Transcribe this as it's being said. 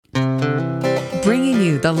Bringing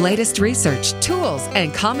you the latest research, tools,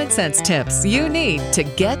 and common sense tips you need to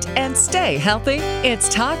get and stay healthy. It's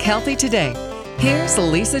Talk Healthy Today. Here's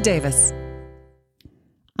Lisa Davis.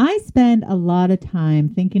 I spend a lot of time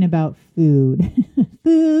thinking about food.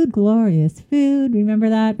 Food, glorious food. Remember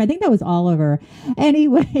that? I think that was Oliver.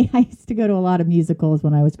 Anyway, I used to go to a lot of musicals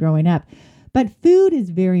when I was growing up. But food is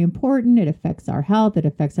very important. It affects our health. It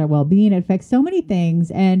affects our well-being. It affects so many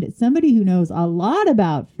things. And somebody who knows a lot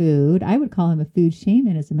about food, I would call him a food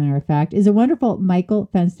shaman, as a matter of fact, is a wonderful Michael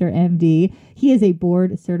Fenster, MD. He is a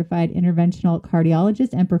board-certified interventional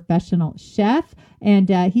cardiologist and professional chef. And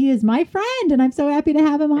he is my friend, and I'm so happy to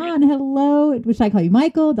have him on. Hello. Should I call you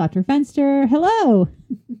Michael, Dr. Fenster? Hello.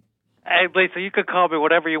 Hey, Lisa, you could call me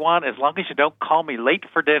whatever you want as long as you don't call me late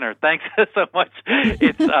for dinner. Thanks so much.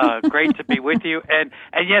 It's great to be with you. And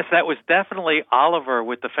yes, that was definitely Oliver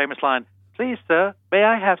with the famous line, "Please, sir, may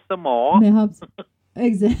I have some more?"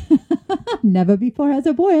 Never before has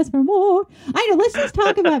a boy asked for more. I know. Let's just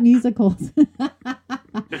talk about musicals.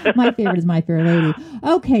 My favorite is My Fair Lady.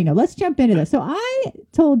 Okay, now let's jump into this. So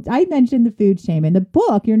I mentioned the food shaman. The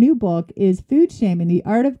book, your new book, is Food Shaman: The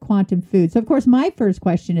Art of Quantum Food. So, of course, my first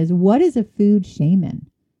question is, what is a food shaman?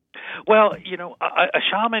 Well, a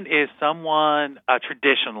shaman is someone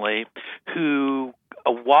traditionally who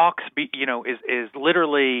walks, is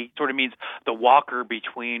literally sort of means the walker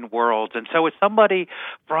between worlds. And so it's somebody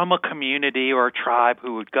from a community or a tribe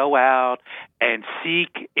who would go out and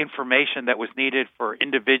seek information that was needed for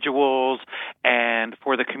individuals and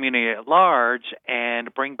for the community at large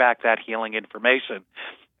and bring back that healing information.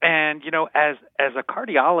 And, as a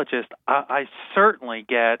cardiologist, I certainly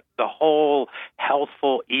get the whole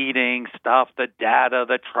healthful eating stuff, the data,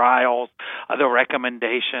 the trials, the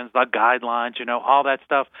recommendations, the guidelines, all that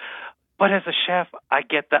stuff. But as a chef, I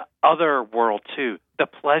get the other world too, the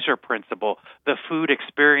pleasure principle, the food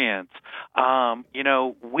experience.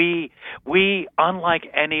 We,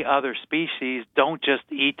 unlike any other species, don't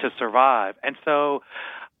just eat to survive. And so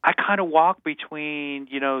I kind of walk between,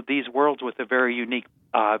 these worlds with a very unique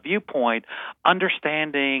viewpoint,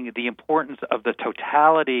 understanding the importance of the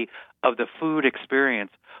totality of the food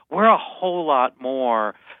experience. We're a whole lot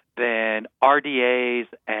more than RDAs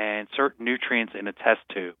and certain nutrients in a test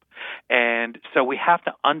tube. And so we have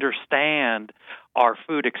to understand our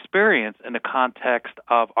food experience in the context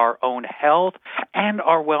of our own health and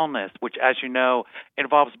our wellness, which, as you know,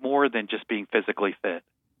 involves more than just being physically fit.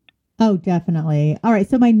 Oh, definitely. All right.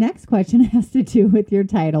 So my next question has to do with your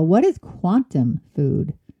title. What is quantum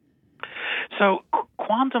food? So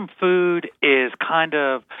quantum food is kind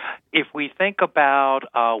of, if we think about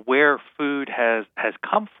where food has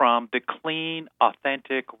come from, the clean,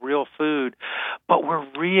 authentic, real food, but we're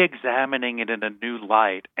re-examining it in a new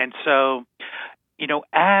light. And so,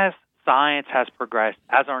 as science has progressed,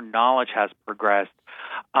 as our knowledge has progressed,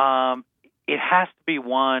 it has to be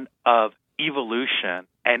one of evolution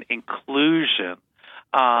and inclusion,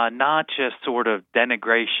 not just sort of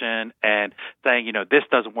denigration and saying, this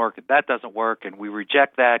doesn't work and that doesn't work, and we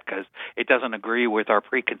reject that because it doesn't agree with our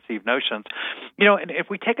preconceived notions. And if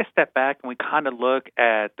we take a step back and we kind of look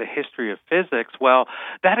at the history of physics, well,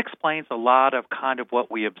 that explains a lot of kind of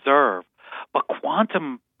what we observe. But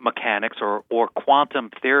quantum mechanics or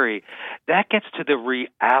quantum theory, that gets to the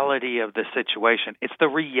reality of the situation. It's the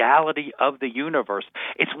reality of the universe.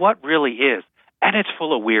 It's what really is. And it's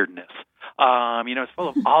full of weirdness. It's full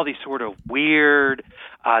of all these sort of weird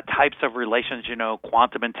types of relations,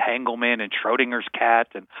 quantum entanglement and Schrodinger's cat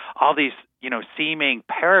and all these, seeming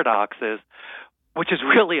paradoxes, which is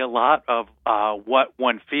really a lot of what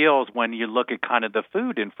one feels when you look at kind of the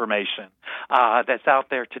food information that's out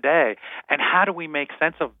there today. And how do we make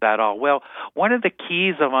sense of that all? Well, one of the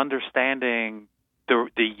keys of understanding the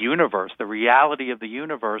universe, the reality of the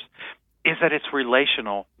universe, is that it's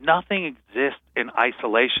relational. Nothing exists in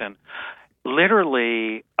isolation.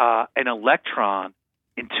 Literally, an electron,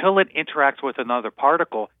 until it interacts with another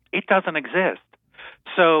particle, it doesn't exist.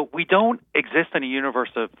 So we don't exist in a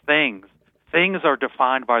universe of things. Things are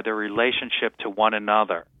defined by their relationship to one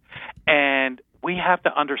another. And we have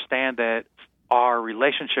to understand that our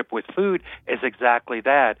relationship with food is exactly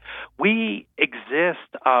that. We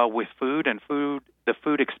exist with food, and the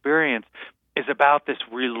food experience is about this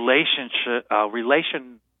relational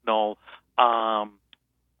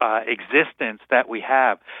existence that we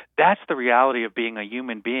have. That's the reality of being a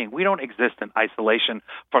human being. We don't exist in isolation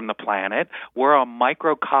from the planet. We're a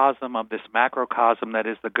microcosm of this macrocosm that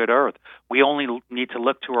is the good earth. We only need to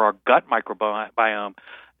look to our gut microbiome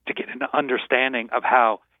to get an understanding of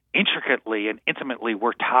how intricately and intimately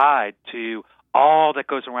we're tied to all that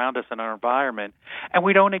goes around us in our environment. And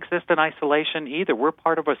we don't exist in isolation either. We're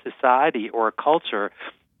part of a society or a culture.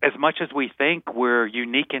 As much as we think we're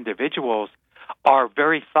unique individuals, our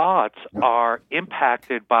very thoughts are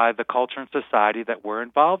impacted by the culture and society that we're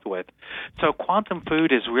involved with. So quantum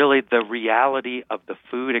food is really the reality of the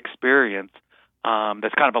food experience.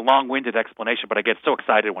 That's kind of a long-winded explanation, but I get so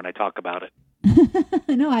excited when I talk about it.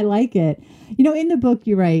 No, I like it. In the book,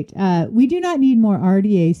 you write, we do not need more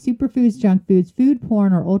RDA, superfoods, junk foods, food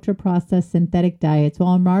porn, or ultra-processed synthetic diets, while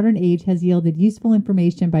our modern age has yielded useful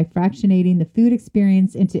information by fractionating the food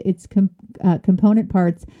experience into its component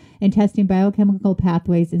parts and testing biochemical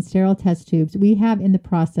pathways in sterile test tubes. We have, in the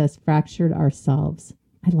process, fractured ourselves.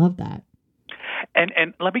 I love that.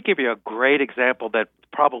 And let me give you a great example that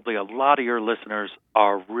probably a lot of your listeners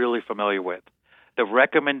are really familiar with. The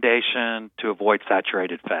recommendation to avoid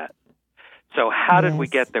saturated fat. So how did we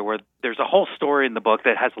get there? There's a whole story in the book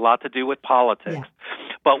that has a lot to do with politics. Yeah.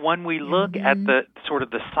 But when we look at the sort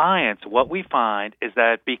of the science, what we find is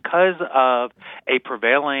that because of a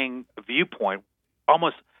prevailing viewpoint,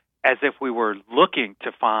 almost as if we were looking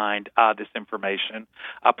to find this information,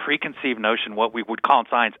 a preconceived notion, what we would call in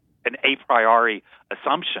science an a priori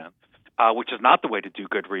assumption, which is not the way to do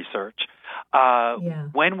good research.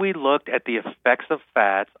 When we looked at the effects of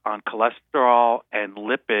fats on cholesterol and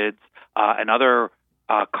lipids and other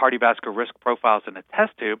cardiovascular risk profiles in a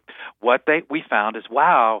test tube, what we found is,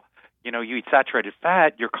 wow, you eat saturated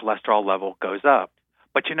fat, your cholesterol level goes up.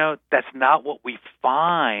 But, that's not what we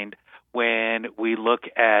find when we look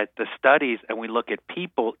at the studies and we look at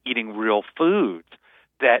people eating real foods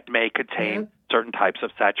that may contain certain types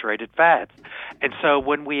of saturated fats. And so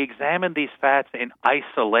when we examine these fats in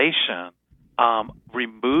isolation,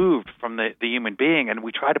 removed from the human being, and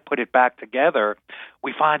we try to put it back together,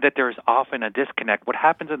 we find that there is often a disconnect. What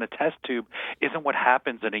happens in the test tube isn't what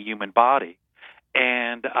happens in a human body.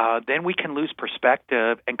 And then we can lose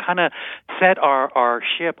perspective and kind of set our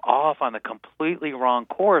ship off on a completely wrong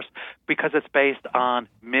course because it's based on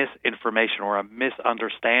misinformation or a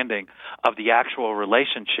misunderstanding of the actual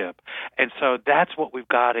relationship. And so that's what we've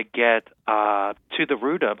got to get to the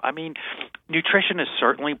root of. I mean, nutrition is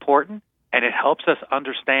certainly important, and it helps us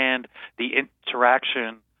understand the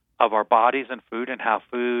interaction of our bodies and food and how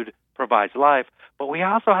food provides life. But we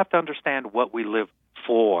also have to understand what we live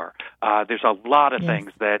for. There's a lot of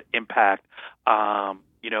things that impact,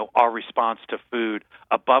 our response to food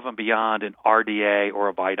above and beyond an RDA or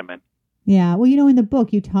a vitamin. Yeah. Well, in the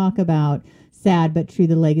book, you talk about sad but true,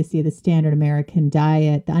 the legacy of the standard American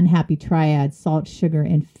diet, the unhappy triad, salt, sugar,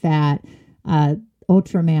 and fat,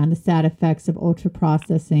 Ultraman, the sad effects of ultra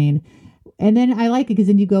processing. And then I like it because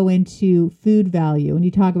then you go into food value and you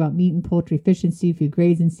talk about meat and poultry, fish and seafood,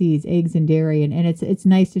 grains and seeds, eggs and dairy. And it's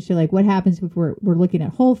nice to show what happens if we're looking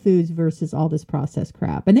at whole foods versus all this processed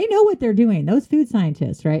crap. And they know what they're doing. Those food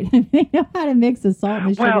scientists, right? They know how to mix the salt and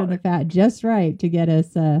the sugar and the fat just right to get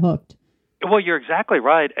us hooked. Well, you're exactly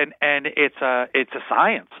right, and it's a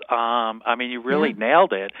science. You really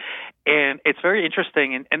nailed it, and it's very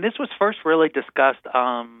interesting. And this was first really discussed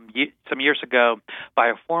some years ago by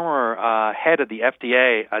a former head of the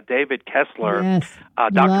FDA, David Kessler. Yes,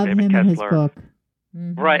 Dr. David Kessler. In his book.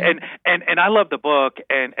 Mm-hmm. Right, and I love the book,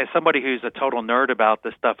 and as somebody who's a total nerd about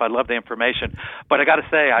this stuff, I love the information. But I got to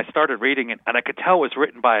say, I started reading it, and I could tell it was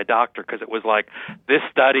written by a doctor because it was like this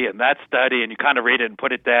study and that study, and you kind of read it and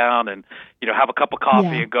put it down, and have a cup of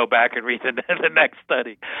coffee and go back and read the next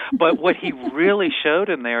study. But what he really showed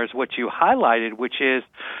in there is what you highlighted, which is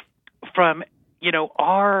from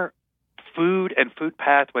our food and food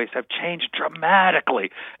pathways have changed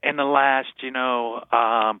dramatically in the last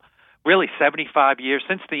really 75 years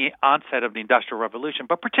since the onset of the Industrial Revolution,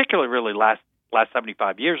 but particularly really last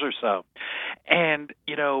 75 years or so. And,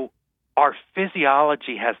 our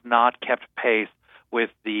physiology has not kept pace with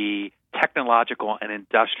the technological and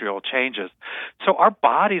industrial changes. So our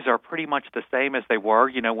bodies are pretty much the same as they were,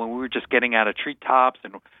 when we were just getting out of treetops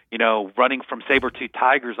and, running from saber-toothed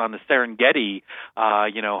tigers on the Serengeti,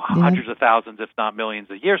 hundreds of thousands, if not millions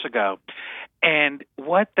of years ago. And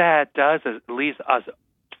what that does is it leaves us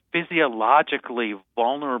physiologically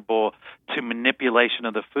vulnerable to manipulation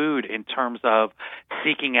of the food in terms of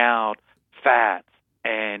seeking out fats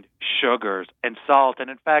and sugars and salt. And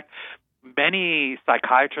in fact, many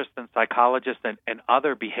psychiatrists and psychologists and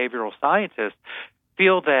other behavioral scientists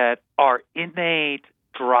feel that our innate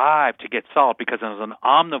drive to get salt, because as an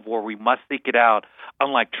omnivore we must seek it out,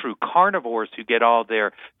 unlike true carnivores who get all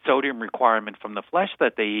their sodium requirement from the flesh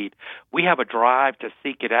that they eat, we have a drive to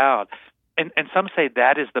seek it out. And some say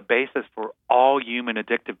that is the basis for all human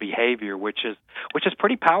addictive behavior, which is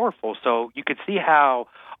pretty powerful. So you could see how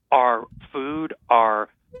our food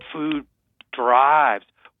drives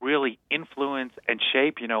really influence and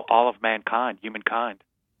shape, all of mankind, humankind.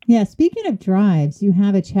 Yeah, speaking of drives, you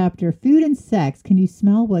have a chapter, Food and Sex. Can you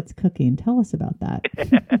smell what's cooking? Tell us about that.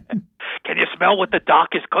 Can you smell what the doc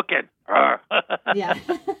is cooking? Yeah.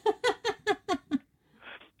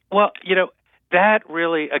 Well, that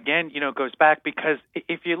really, again, goes back because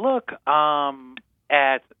if you look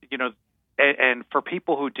at, and for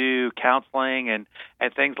people who do counseling and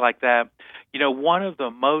things like that, one of the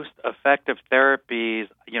most effective therapies,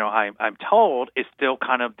 I'm told, is still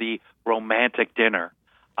kind of the romantic dinner.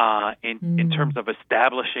 In terms of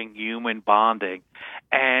establishing human bonding,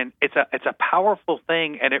 and it's a powerful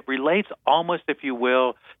thing, and it relates almost, if you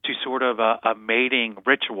will, to sort of a mating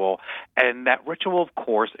ritual, and that ritual, of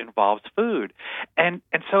course, involves food, and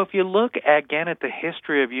so if you look again at the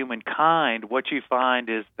history of humankind, what you find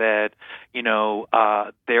is that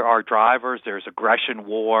there are drivers, there's aggression,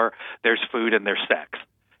 war, there's food, and there's sex.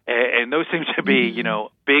 And those seem to be,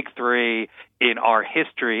 big three in our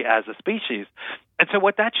history as a species. And so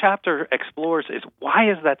what that chapter explores is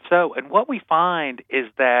why is that so? And what we find is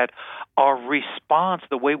that our response,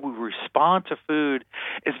 the way we respond to food,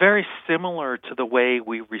 is very similar to the way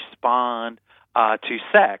we respond to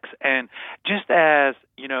sex. And just as,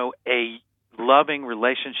 a loving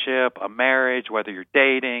relationship, a marriage, whether you're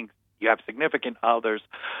dating, you have significant others,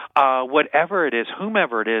 whatever it is,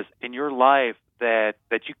 whomever it is in your life that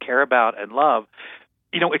you care about and love,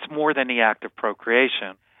 it's more than the act of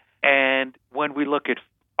procreation. And when we look at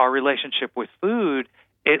our relationship with food,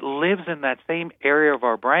 it lives in that same area of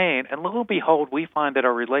our brain. And lo and behold, we find that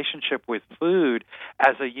our relationship with food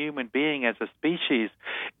as a human being, as a species,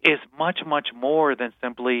 is much, much more than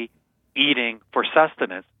simply eating for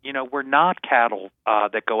sustenance. We're not cattle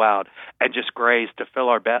that go out and just graze to fill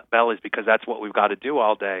our bellies because that's what we've got to do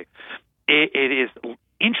all day. It is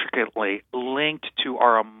intricately linked to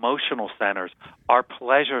our emotional centers, our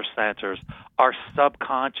pleasure centers, our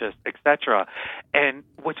subconscious, etc. And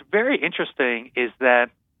what's very interesting is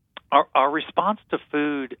that our response to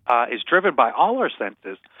food is driven by all our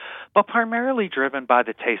senses, but primarily driven by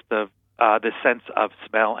the the sense of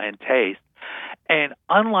smell and taste. And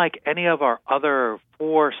unlike any of our other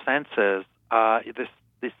four senses,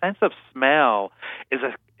 the sense of smell is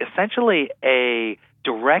essentially a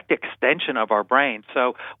direct extension of our brain.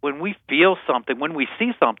 So when we feel something, when we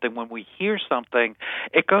see something, when we hear something,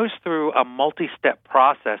 it goes through a multi-step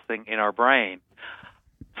processing in our brain.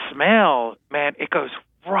 Smell, man, it goes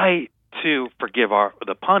right to, forgive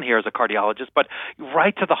the pun here as a cardiologist, but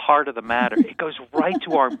right to the heart of the matter. It goes right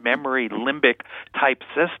to our memory limbic type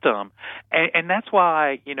system. And that's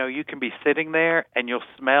why, you can be sitting there and you'll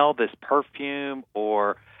smell this perfume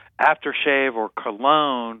or aftershave or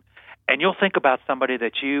cologne, and you'll think about somebody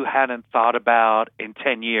that you hadn't thought about in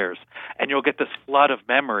 10 years, and you'll get this flood of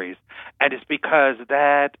memories. And it's because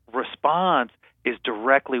that response is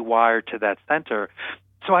directly wired to that center.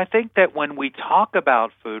 So I think that when we talk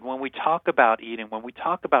about food, when we talk about eating, when we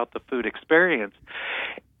talk about the food experience,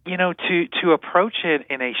 to approach it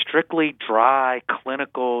in a strictly dry,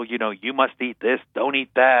 clinical, you must eat this, don't eat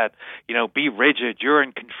that, be rigid, you're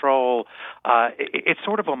in control. It's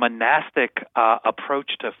sort of a monastic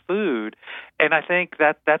approach to food. And I think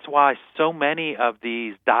that's why so many of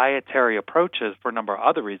these dietary approaches, for a number of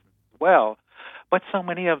other reasons as well, but so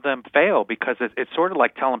many of them fail because it's sort of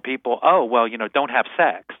like telling people, oh, well, don't have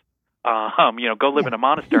sex, go live in a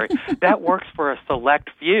monastery. That works for a select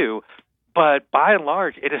few. But by and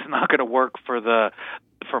large, it is not going to work for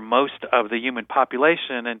most of the human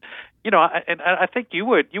population, and I think you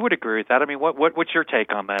would agree with that. I mean, what's your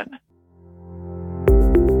take on that?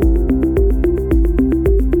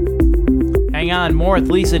 Hang on, more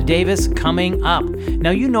with Lisa Davis coming up.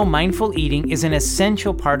 Now, mindful eating is an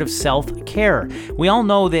essential part of self-care. We all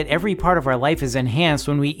know that every part of our life is enhanced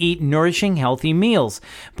when we eat nourishing, healthy meals.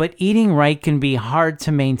 But eating right can be hard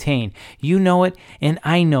to maintain. You know it, and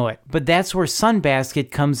I know it. But that's where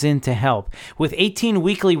Sunbasket comes in to help. With 18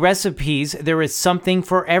 weekly recipes, there is something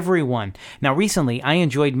for everyone. Now, recently, I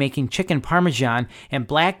enjoyed making chicken parmesan and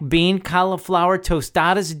black bean cauliflower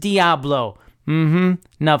tostadas Diablo.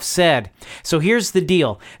 Enough said. So here's the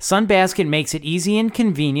deal. Sunbasket makes it easy and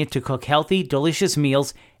convenient to cook healthy, delicious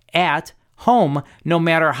meals at home, no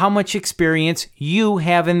matter how much experience you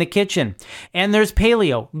have in the kitchen. And there's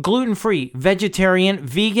paleo, gluten-free, vegetarian,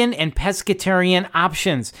 vegan, and pescatarian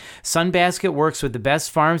options. Sunbasket works with the best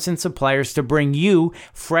farms and suppliers to bring you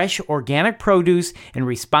fresh, organic produce and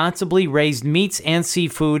responsibly raised meats and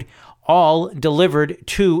seafood, all delivered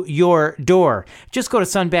to your door. Just go to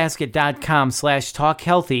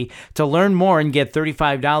sunbasket.com/talkhealthy to learn more and get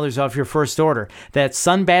 $35 off your first order. That's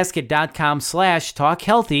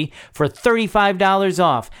sunbasket.com/talkhealthy for $35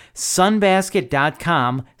 off.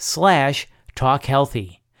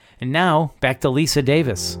 sunbasket.com/talkhealthy. And now, back to Lisa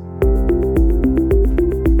Davis.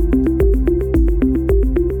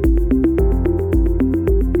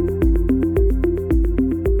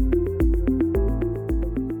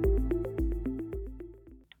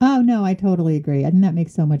 Oh, no, I totally agree. I think that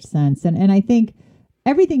makes so much sense. And I think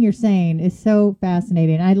everything you're saying is so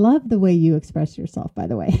fascinating. I love the way you express yourself, by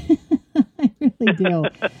the way. I really do.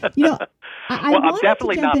 You know, I'm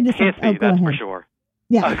definitely not pithy, that's for sure.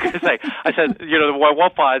 Yeah. I was going to say, I said, you know, I'm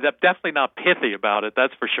definitely not pithy about it,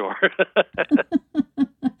 that's for sure.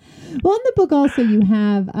 Well, in the book also you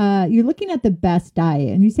have, you're looking at the best diet,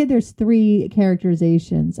 and you say there's 3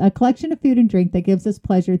 characterizations: a collection of food and drink that gives us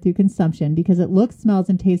pleasure through consumption because it looks, smells,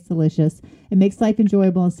 and tastes delicious. It makes life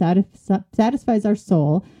enjoyable and satisfies our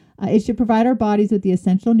soul. It should provide our bodies with the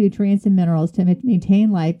essential nutrients and minerals to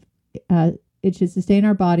maintain life. It should sustain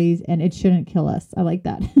our bodies, and it shouldn't kill us. I like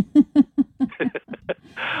that.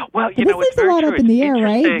 Well, this leaves a lot up in the air,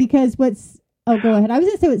 right? Because oh, go ahead. I was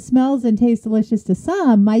going to say what smells and tastes delicious to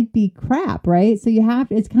some might be crap, right? So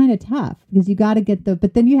it's kind of tough because you got to get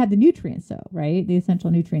but then you have the nutrients, though, right? The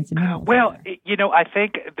essential nutrients and minerals. Well, you know, I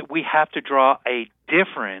think that we have to draw a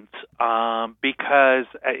difference because,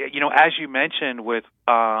 you know, as you mentioned with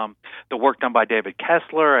the work done by David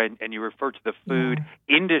Kessler and you referred to the food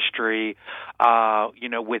industry, you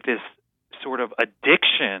know, with this sort of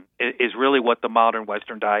addiction is really what the modern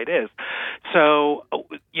Western diet is. So,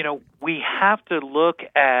 you know, we have to look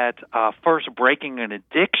at first breaking an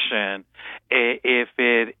addiction if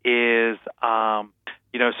it is,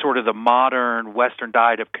 you know, sort of the modern Western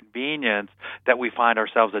diet of convenience that we find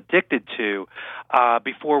ourselves addicted to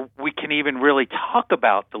before we can even really talk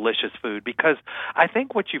about delicious food. Because I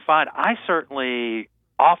think what you find, I certainly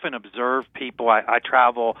often observe people. I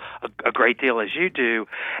travel a great deal as you do,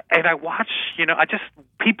 and I watch, you know,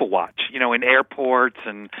 people watch, you know, in airports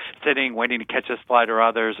and sitting, waiting to catch this flight or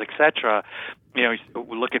others, etc. You know,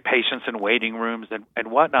 we look at patients in waiting rooms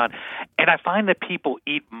and whatnot, and I find that people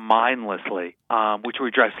eat mindlessly, which we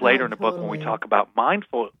address later in the book when we talk about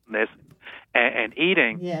mindfulness and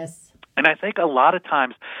eating. Yes. And I think a lot of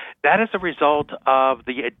times that is a result of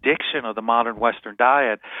the addiction of the modern Western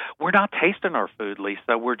diet. We're not tasting our food,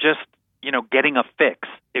 Lisa. We're just, you know, getting a fix,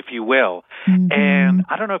 if you will. Mm-hmm. And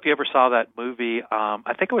I don't know if you ever saw that movie.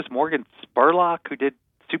 I think it was Morgan Spurlock who did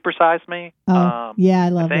Super Size Me. Oh, yeah, I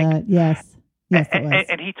love that. Yes. Yes, it was.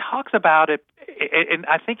 And he talks about it, and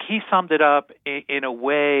I think he summed it up in a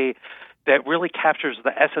way that really captures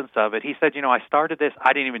the essence of it. He said, you know, I started this,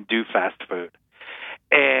 I didn't even do fast food.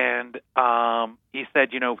 And he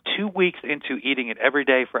said, you know, 2 weeks into eating it every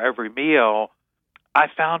day for every meal, I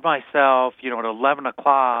found myself, you know, at 11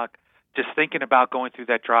 o'clock just thinking about going through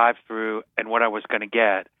that drive-through and what I was going to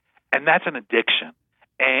get. And that's an addiction.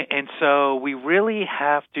 And so we really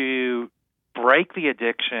have to break the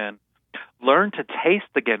addiction, learn to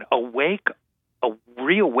taste again,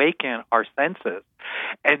 reawaken our senses.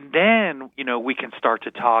 And then, you know, we can start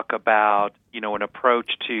to talk about, you know, an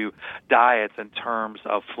approach to diets in terms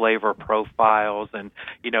of flavor profiles and,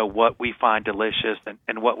 you know, what we find delicious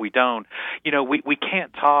and what we don't. You know, we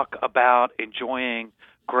can't talk about enjoying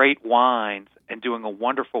great wines and doing a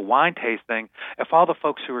wonderful wine tasting if all the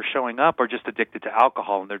folks who are showing up are just addicted to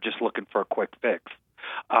alcohol and they're just looking for a quick fix.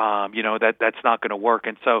 You know, that's not going to work.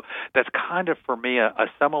 And so that's kind of, for me, a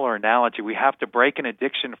similar analogy. We have to break an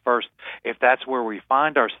addiction first if that's where we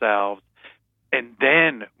find ourselves, and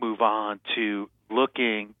then move on to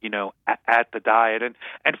looking, you know, at the diet. And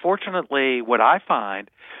fortunately, what I find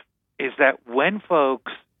is that when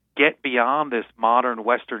folks get beyond this modern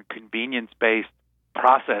Western convenience-based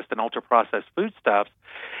processed and ultra-processed foodstuffs,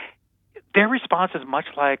 their response is much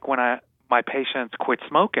like when my patients quit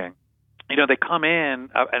smoking. You know, they come in,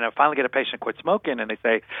 and I finally get a patient quit smoking, and they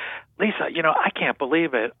say, Lisa, you know, I can't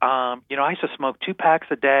believe it. You know, I used to smoke 2 packs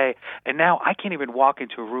a day, and now I can't even walk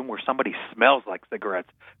into a room where somebody smells like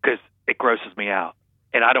cigarettes because it grosses me out,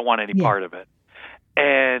 and I don't want any part of it.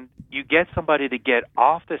 And you get somebody to get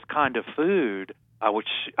off this kind of food, which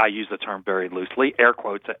I use the term very loosely, air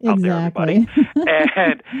quotes out there, everybody.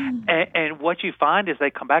 And what you find is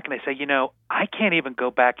they come back and they say, you know, I can't even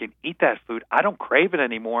go back and eat that food. I don't crave it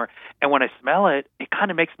anymore. And when I smell it, it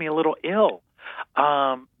kind of makes me a little ill.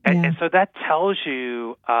 And so that tells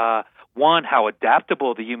you, one, how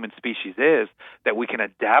adaptable the human species is, that we can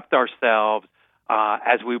adapt ourselves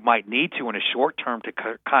as we might need to in a short term to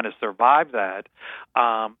kind of survive that.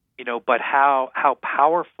 but how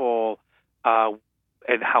powerful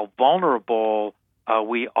and how vulnerable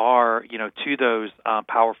we are, to those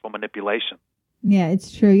powerful manipulations. Yeah,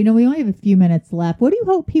 it's true. We only have a few minutes left. What do you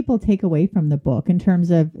hope people take away from the book in terms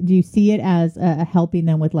of, do you see it as helping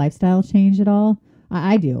them with lifestyle change at all?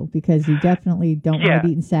 I do, because you definitely don't want to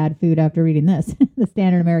be eating sad food after reading this. The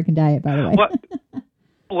standard American diet, by the way.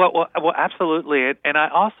 Well, absolutely. And I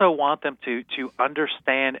also want them to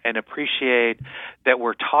understand and appreciate that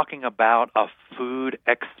we're talking about a food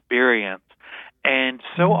experience. And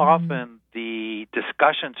so often the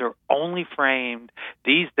discussions are only framed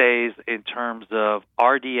these days in terms of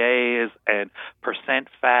RDAs and percent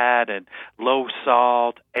fat and low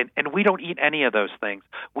salt. And we don't eat any of those things.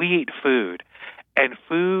 We eat food. And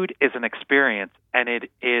food is an experience, and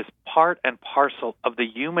it is part and parcel of the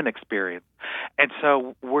human experience. And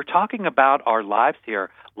so we're talking about our lives here.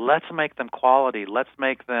 Let's make them quality. Let's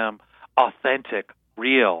make them authentic,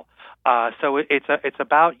 real. So it's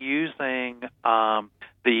about using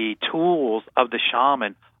the tools of the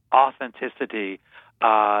shaman, authenticity,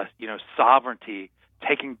 sovereignty,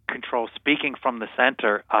 taking control, speaking from the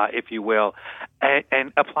center, if you will,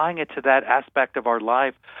 and applying it to that aspect of our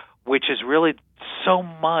life, which is really so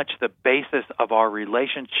much the basis of our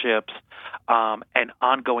relationships and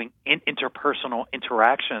ongoing interpersonal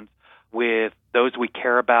interactions with those we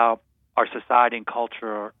care about, our society and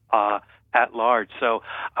culture at large. So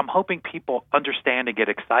I'm hoping people understand and get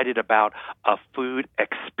excited about a food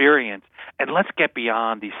experience. And let's get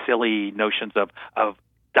beyond these silly notions of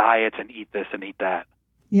diets and eat this and eat that.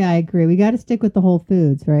 Yeah, I agree. We got to stick with the whole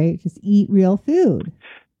foods, right? Just eat real food.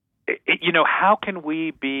 How can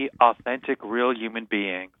we be authentic, real human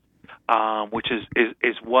beings, which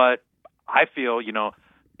is what I feel,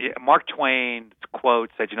 Mark Twain's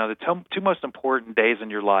quote said, the two most important days in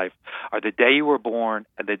your life are the day you were born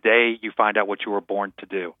and the day you find out what you were born to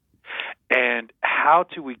do. And how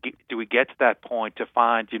do we get to that point to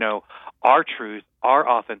find, our truth, our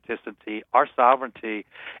authenticity, our sovereignty,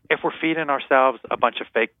 if we're feeding ourselves a bunch of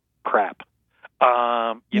fake crap?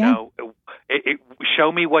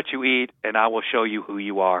 Show me what you eat, and I will show you who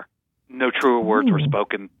you are. No truer words were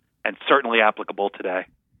spoken, and certainly applicable today.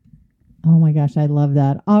 Oh my gosh, I love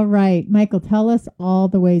that. All right, Michael, tell us all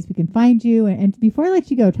the ways we can find you. And before I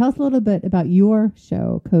let you go, tell us a little bit about your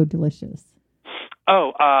show, Code Delicious.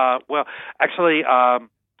 Well, actually,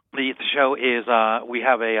 the show is, we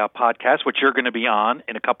have a podcast, which you're going to be on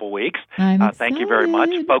in a couple of weeks. Thank you very much.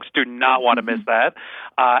 Folks do not want to miss that.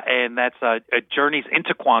 And that's Journeys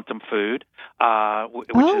into Quantum Food, which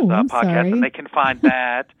is a podcast. Sorry. And they can find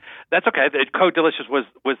that. That's okay. The Code Delicious was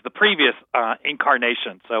the previous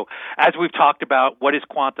incarnation. So as we've talked about, what is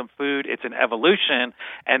quantum food? It's an evolution,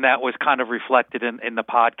 and that was kind of reflected in the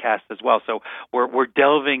podcast as well. So we're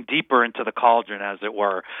delving deeper into the cauldron, as it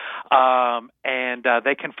were. And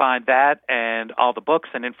they can find that and all the books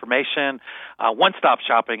and information, one-stop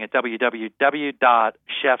shopping at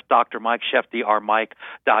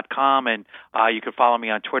www.chefdrmike.com. And you can follow me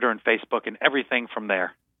on Twitter and Facebook and everything from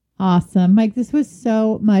there. Awesome. Mike, this was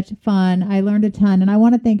so much fun. I learned a ton, and I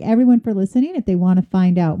want to thank everyone for listening. If they want to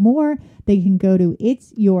find out more, they can go to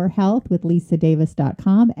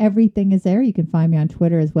itsyourhealthwithlisadavis.com. Everything is there. You can find me on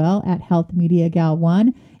Twitter as well at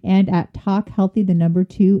healthmediagal1 and at Talk Healthy, the number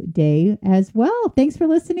 2 day as well. Thanks for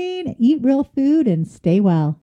listening. Eat real food and stay well.